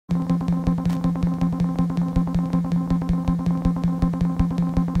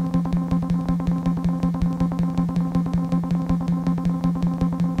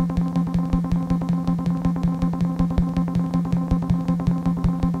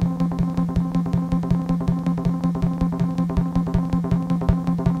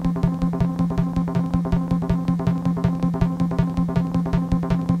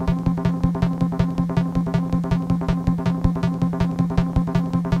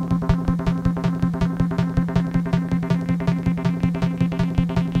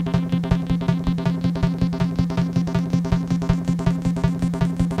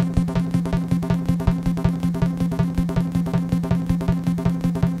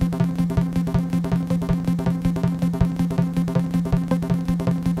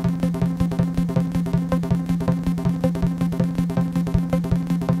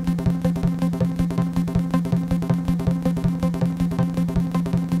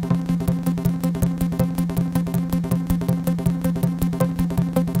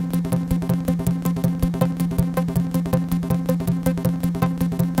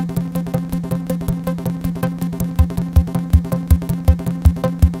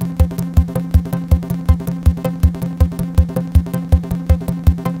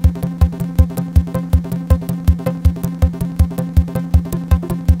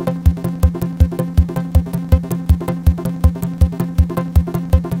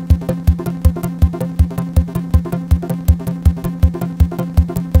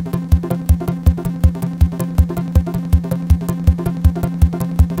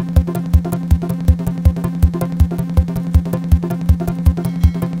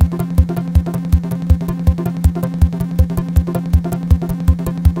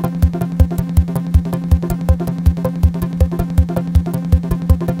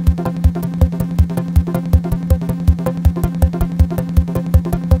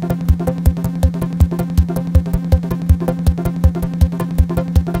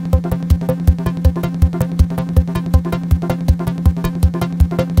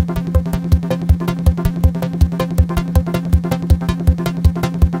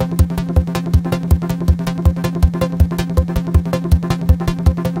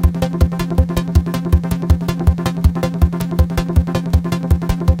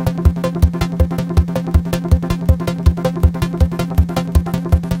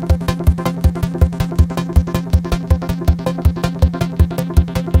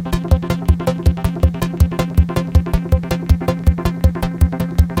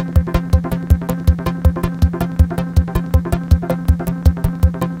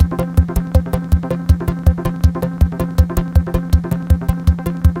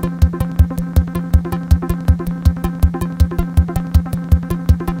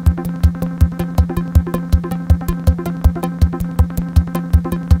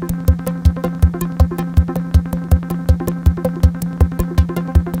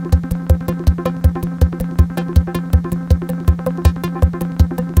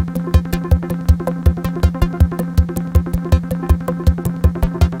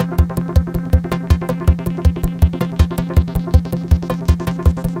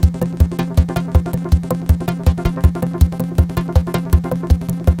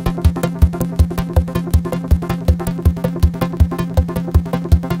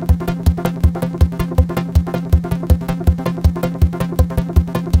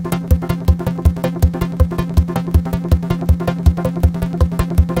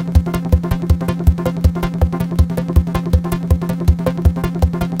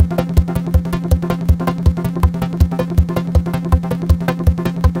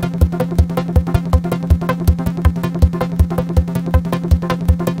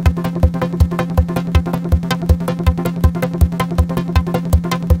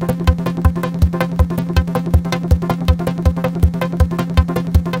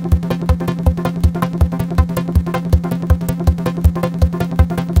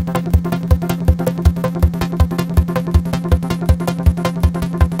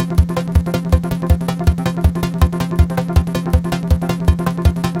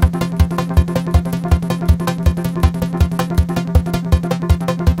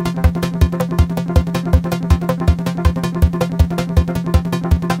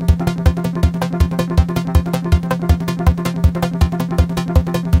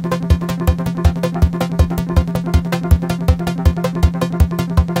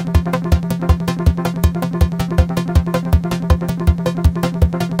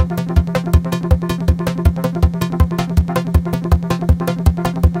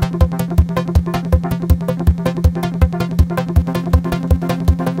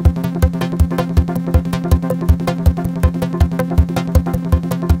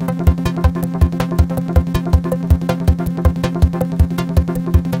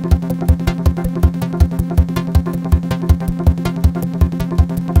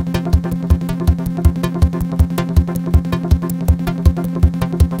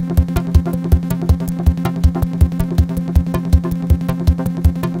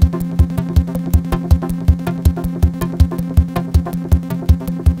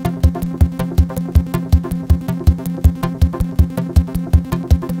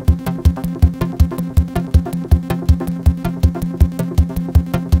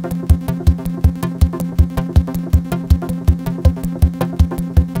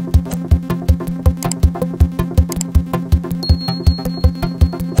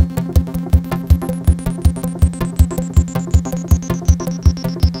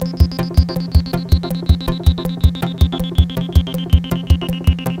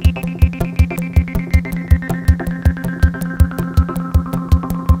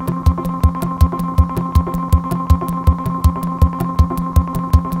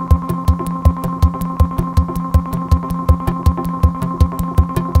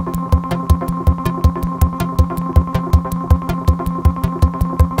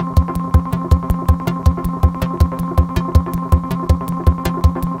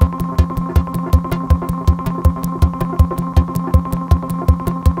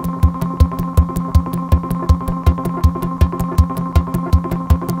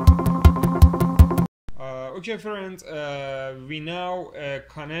Okay friends, we now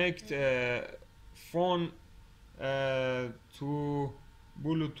connect phone to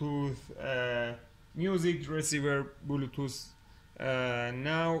Bluetooth music receiver Bluetooth.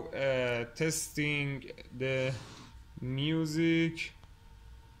 Now testing the music.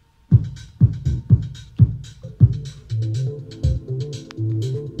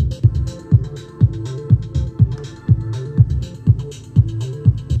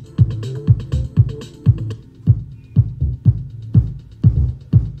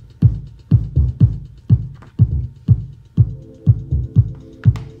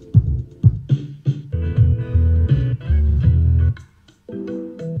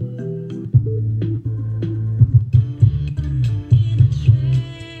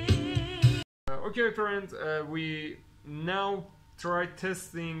 Okay friends, we now try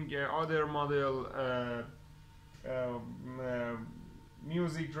testing other model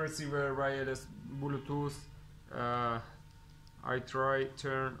music receiver wireless Bluetooth. I try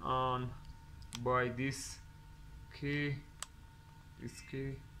turn on by this key,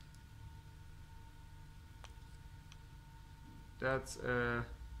 that's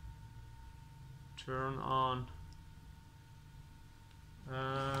turn on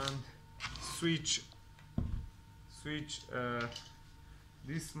and switch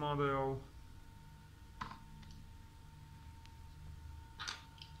this model.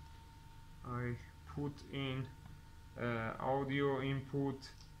 I put in audio input,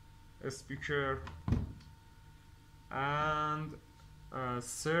 a speaker, and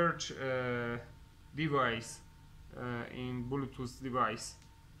search device in Bluetooth device.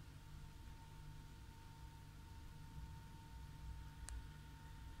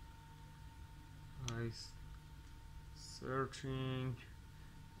 Searching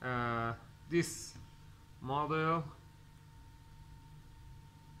this model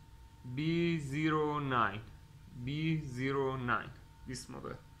B09, this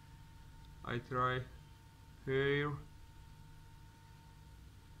model. I try pair,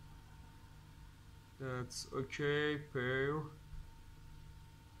 that's okay, pair,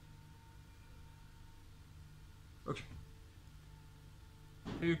 okay.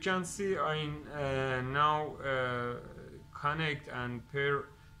 You can see I now connect and pair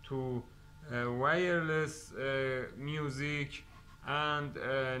to wireless music, and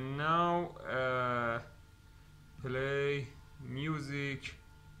now play music.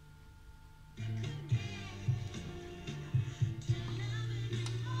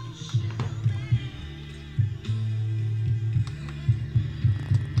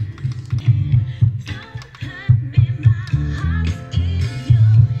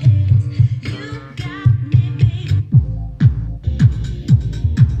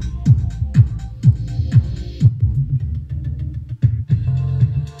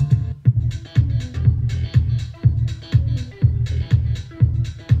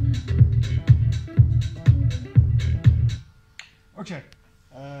 Okay,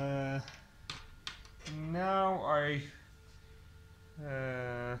 now I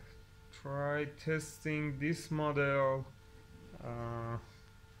try testing this model.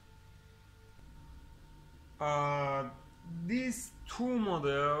 These two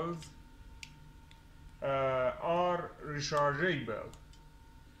models are rechargeable.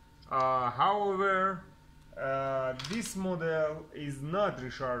 However, this model is not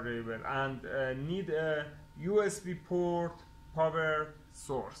rechargeable and need a USB port power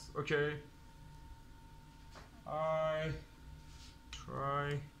source. Okay, I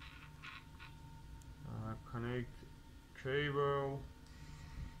try connect cable,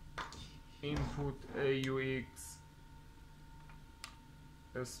 input AUX,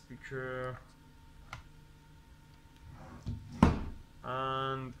 a speaker,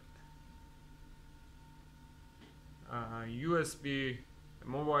 and USB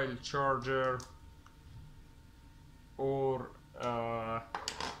mobile charger or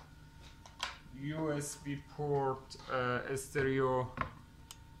USB port, stereo,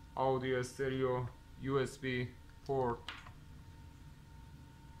 audio stereo, USB port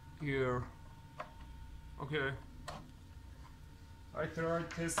here. Okay, I try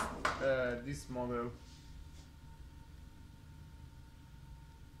test this model.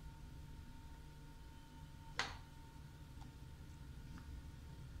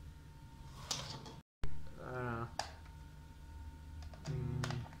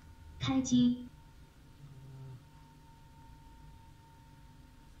 Hi.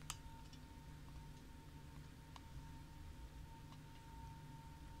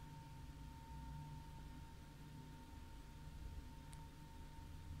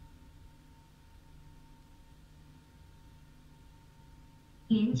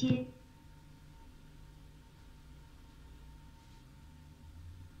 连接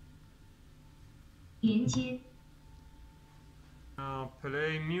连接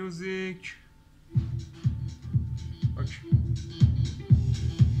Play music. Okay.